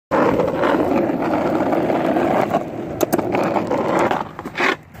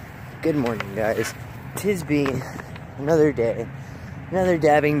Good morning, guys. Tis be another day, another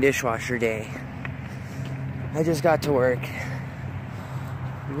dabbing dishwasher day. I just got to work.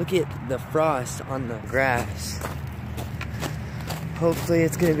 Look at the frost on the grass. Hopefully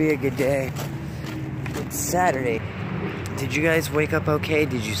it's gonna be a good day. It's Saturday. Did you guys wake up okay?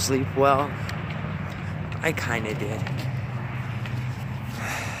 Did you sleep well? I kinda did.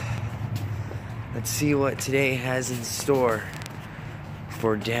 Let's see what today has in store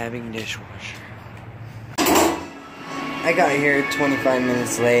for dabbing dishwasher. I got here 25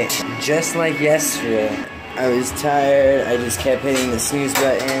 minutes late, just like yesterday. I was tired, I just kept hitting the snooze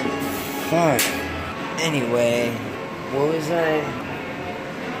button. Fuck. Anyway, what was I?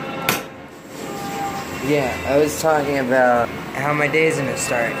 Yeah, I was talking about how my day's gonna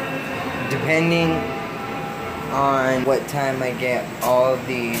start. Depending on what time I get all of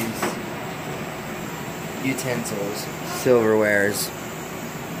these utensils, silverwares,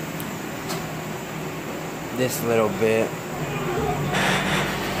 this little bit,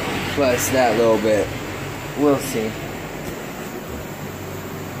 plus that little bit. We'll see.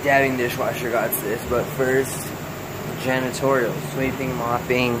 Dabbing dishwasher got this, but first, janitorial, sweeping,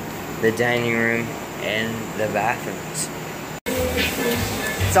 mopping the dining room and the bathrooms.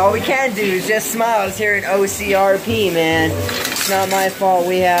 It's all we can do is just smiles here at OCRP, man. It's not my fault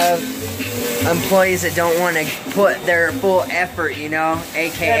we have employees that don't want to put their full effort, you know,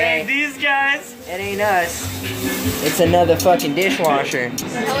 aka that ain't these guys. It ain't us. It's another fucking dishwasher. What the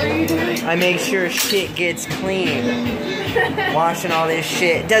hell are you doing? I make sure shit gets clean. Washing all this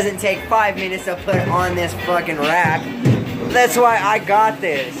shit. It doesn't take 5 minutes to put it on this fucking rack. That's why I got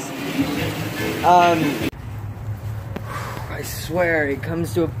this. I swear it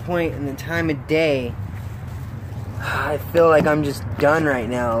comes to a point in the time of day I feel like I'm just done right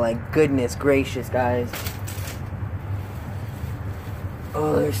now. Like, goodness gracious, guys.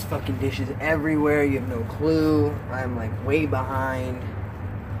 Oh, there's fucking dishes everywhere. You have no clue. I'm like way behind.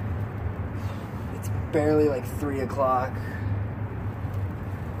 It's barely like 3 o'clock.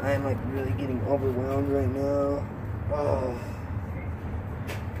 I am like really getting overwhelmed right now. Oh.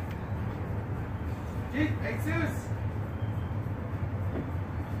 Hey, Zeus.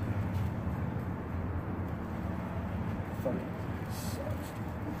 Fucking sucks.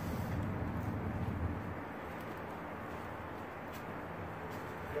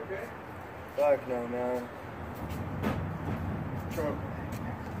 Okay? Fuck no, man. Sure.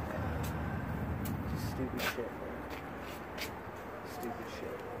 Stupid shit, man. Stupid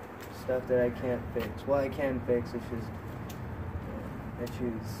shit. Stuff that I can't fix. Well, I can fix, it's just I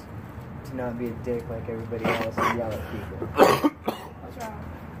choose to not be a dick like everybody else and yell at people. What's wrong?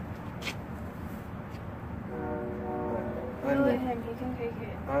 I'm Let the, him, he can take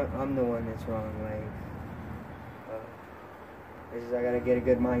it. I'm the one that's wrong, like, it's just I gotta get a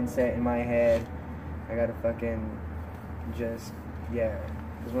good mindset in my head. I gotta fucking just, yeah.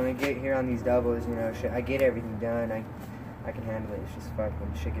 Because when I get here on these doubles, you know, shit, I get everything done, I can handle it. It's just fuck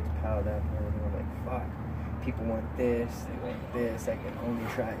when shit gets piled up and everything, I'm like, fuck. People want this, they want this, I can only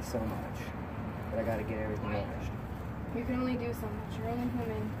try so much. But I gotta get everything washed. You can only do so much. You're only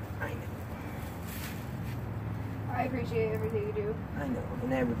human. I know. I appreciate everything you do. I know,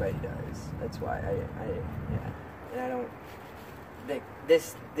 and everybody does. That's why yeah. And I don't, like,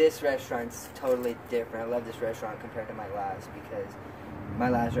 this restaurant's totally different. I love this restaurant compared to my last, because my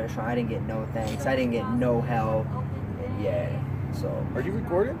last restaurant, I didn't get no thanks. I didn't get no help. And yeah, so. Are you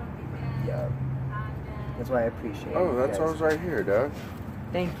recording? Yeah. That's why I appreciate it. Oh, that's always right here, Doug.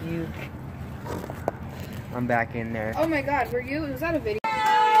 Thank you. I'm back in there. Oh my god, were you? Was that a video?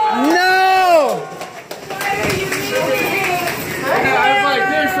 No! I was like,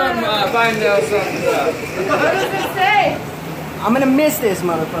 there's some fine nail something. What does it say? I'm gonna miss this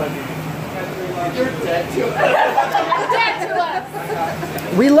motherfucker. You're dead to us. Dead to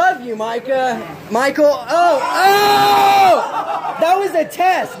us. We love you, Micah. Michael. Oh! That was a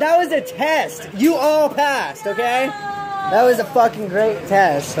test. That was a test. You all passed, okay? That was a fucking great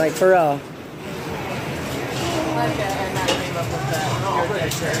test. Like, for real.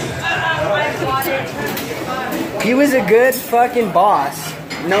 He was a good fucking boss.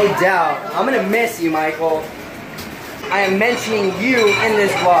 No doubt. I'm gonna miss you, Michael. I am mentioning you in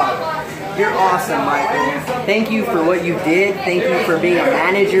this vlog. You're awesome, Michael. Thank you for what you did. Thank you for being a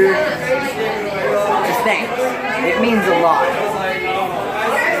manager. Just thanks. It means a lot.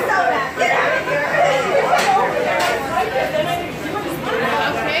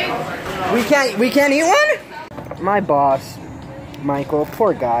 We can't eat one? My boss, Michael,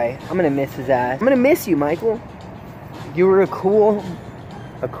 poor guy. I'm gonna miss his ass. I'm gonna miss you, Michael. You were a cool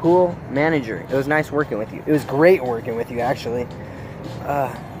manager. It was nice working with you. It was great working with you, actually.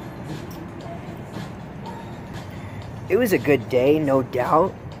 It was a good day, no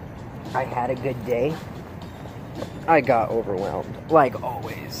doubt. I had a good day. I got overwhelmed, like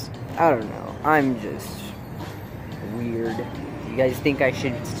always. I don't know. I'm just weird. Do you guys think I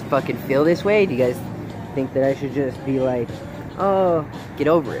should fucking feel this way? Do you guys think that I should just be like, oh, get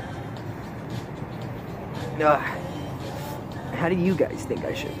over it? How do you guys think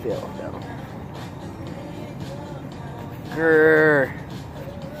I should feel, though? Grr.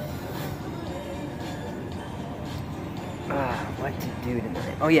 What to do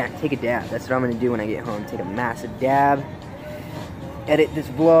tonight? Oh yeah, take a dab. That's what I'm gonna do when I get home. Take a massive dab. Edit this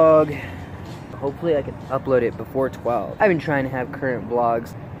vlog. Hopefully I can upload it before 12. I've been trying to have current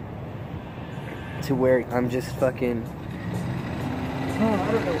vlogs to where I'm just fucking...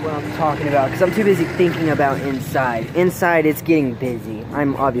 I don't know what I'm talking about because I'm too busy thinking about inside. Inside, it's getting busy.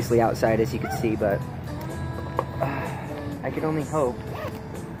 I'm obviously outside, as you can see, but I can only hope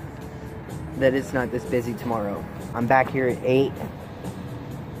that it's not this busy tomorrow. I'm back here at 8.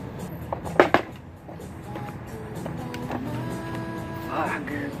 Fuck.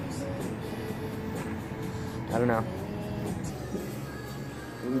 I don't know.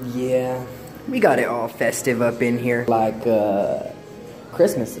 Yeah. We got it all festive up in here. Like,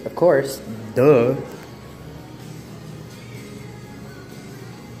 Christmas, of course. Duh.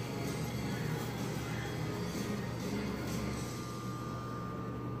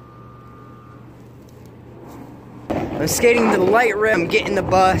 I'm skating to the light rail. I'm getting the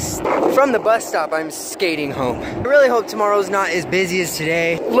bus. From the bus stop, I'm skating home. I really hope tomorrow's not as busy as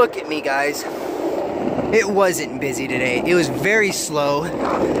today. Look at me, guys. It wasn't busy today. It was very slow.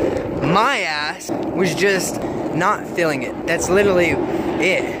 My ass was just not feeling it. That's literally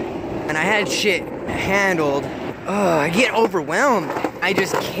it. And I had shit handled. I get overwhelmed. I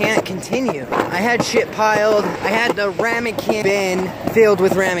just can't continue. I had shit piled. I had the ramekin bin filled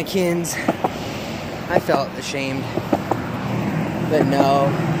with ramekins. I felt ashamed. But no,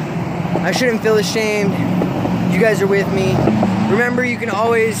 I shouldn't feel ashamed. You guys are with me. Remember, you can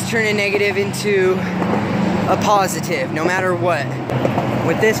always turn a negative into a positive, no matter what.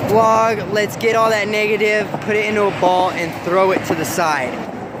 With this vlog, let's get all that negative, put it into a ball, and throw it to the side.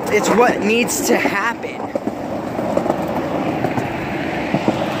 It's what needs to happen.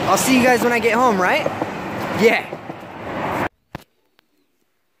 I'll see you guys when I get home, right? Yeah.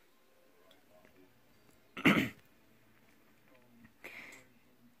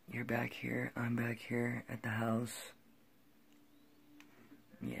 You're back here, I'm back here at the house.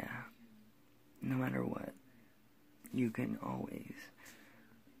 Yeah. No matter what, you can always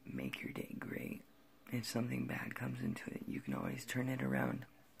make your day great. If something bad comes into it, you can always turn it around.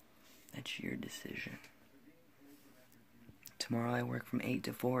 That's your decision. Tomorrow I work from 8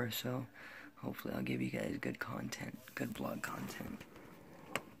 to 4, so hopefully I'll give you guys good content, good vlog content.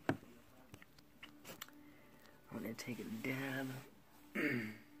 I'm gonna take a dab.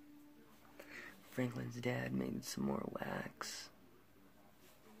 Franklin's dad made some more wax.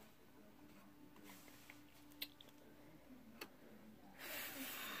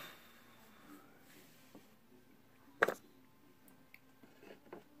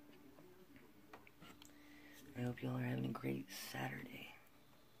 I hope y'all are having a great Saturday.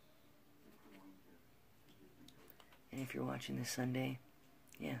 And if you're watching this Sunday,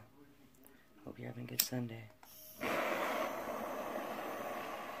 yeah, hope you're having a good Sunday.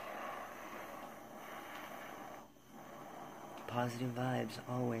 Positive vibes,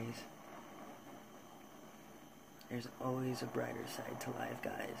 always. There's always a brighter side to life,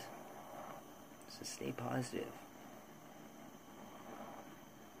 guys. So stay positive.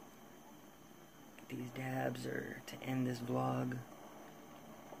 These dabs are to end this vlog.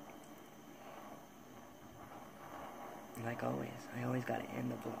 Like always, I always gotta end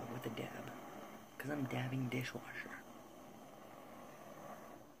the vlog with a dab. Because I'm dabbing dishwasher.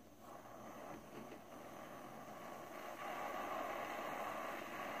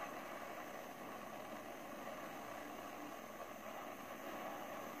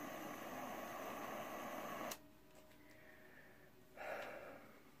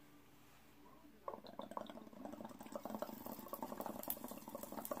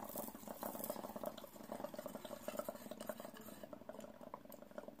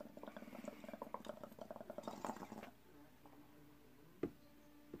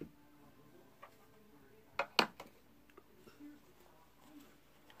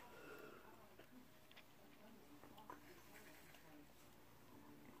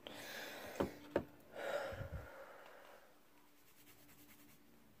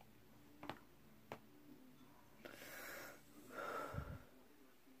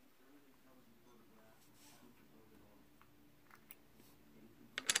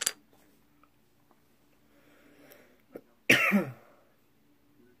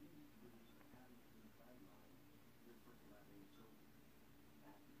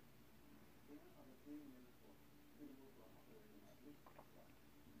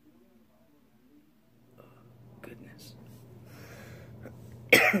 this.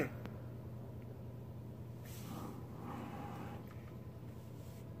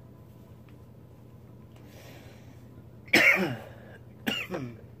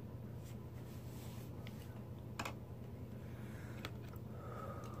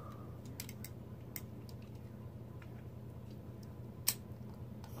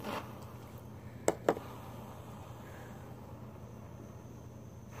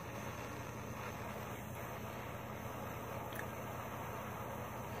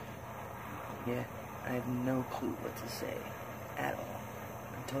 Yeah, I have no clue what to say at all.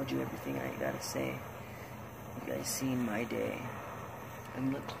 I told you everything I gotta say. You guys seen my day.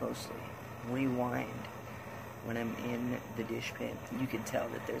 And look closely. Rewind. When I'm in the dish pit, you can tell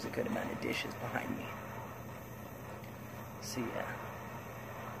that there's a good amount of dishes behind me. So yeah.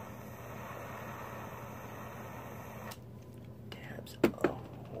 Tabs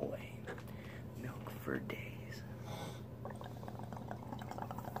ahoy. Milk for days.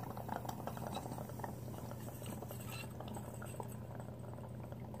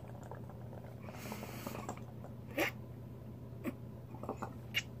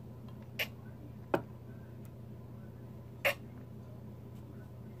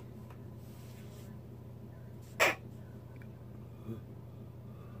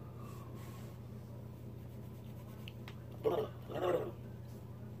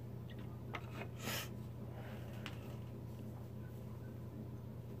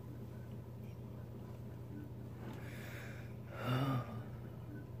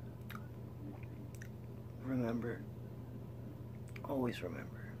 Remember, always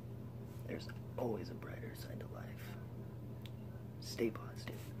remember, there's always a brighter side to life. Stay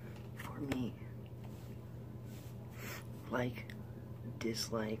positive. For me. Like,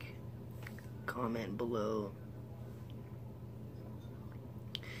 dislike, comment below,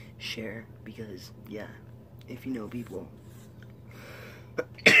 share, because, yeah, if you know people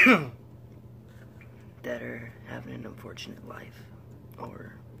that are having an unfortunate life,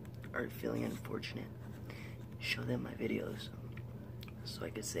 or are feeling unfortunate, show them my videos, so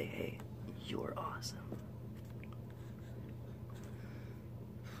I could say, hey, you're awesome.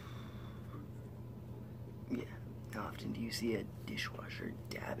 Yeah, how often do you see a dishwasher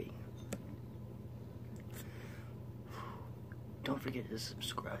dabbing? Don't forget to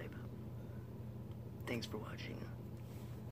subscribe. Thanks for watching.